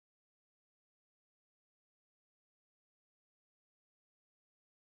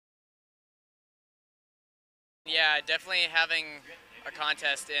Yeah, definitely having a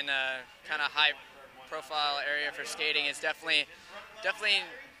contest in a kind of high-profile area for skating is definitely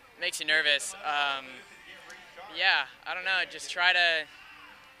makes you nervous. Yeah, I don't know. Just try to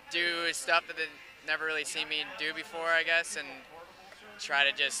do stuff that they never really seen me do before, I guess, and try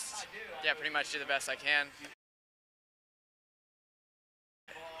to just pretty much do the best I can.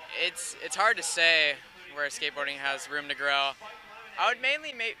 It's hard to say where skateboarding has room to grow. I would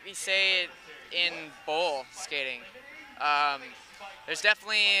mainly maybe say in bowl skating. Um, there's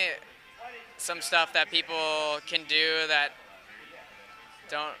definitely some stuff that people can do that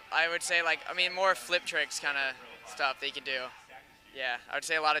don't. I would say more flip tricks kind of stuff they can do. Yeah, I would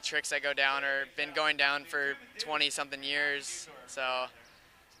say a lot of tricks that go down or been going down for 20 something years. So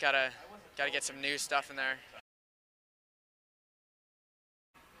gotta get some new stuff in there.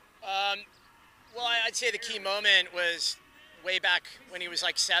 Um, well, I'd say the key moment was way back when he was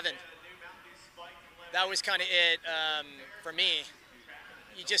like 7. That was kind of it for me.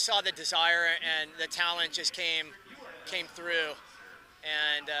 You just saw the desire and the talent just came through,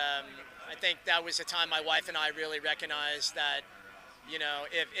 and I think that was the time my wife and I really recognized that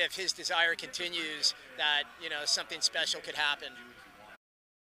if his desire continues, that something special could happen.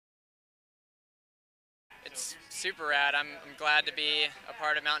 It's super rad. I'm glad to be a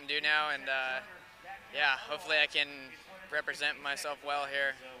part of Mountain Dew now, and yeah, hopefully I can represent myself well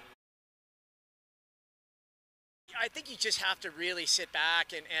here. I think you just have to really sit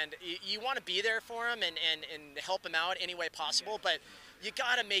back and you want to be there for him and help him out any way possible, but you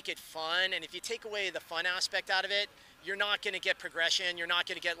got to make it fun. And if you take away the fun aspect out of it, you're not going to get progression. You're not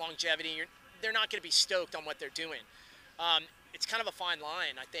going to get longevity. They're not going to be stoked on what they're doing. It's kind of a fine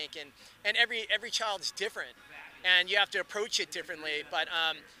line, I think, and every child is different, and you have to approach it differently. But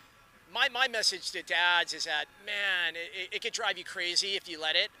my message to dads is that, man, it could drive you crazy if you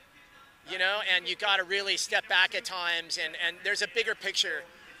let it. And you got to really step back at times, and there's a bigger picture,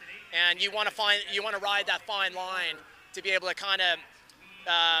 and you want to ride that fine line to be able to kind of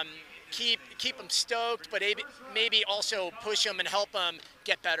keep them stoked, but maybe also push them and help them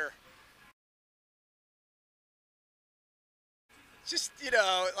get better. Just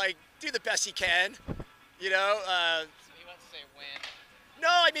like do the best you can. He wants to say win. No,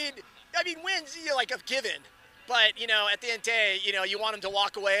 I mean wins like a given. But, at the end of the day, you want him to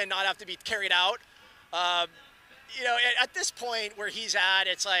walk away and not have to be carried out. At this point where he's at,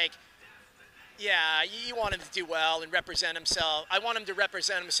 it's like, yeah, you want him to do well and represent himself. I want him to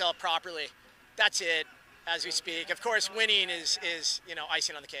represent himself properly. That's it, as we speak. Of course, winning is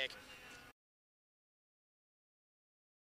icing on the cake.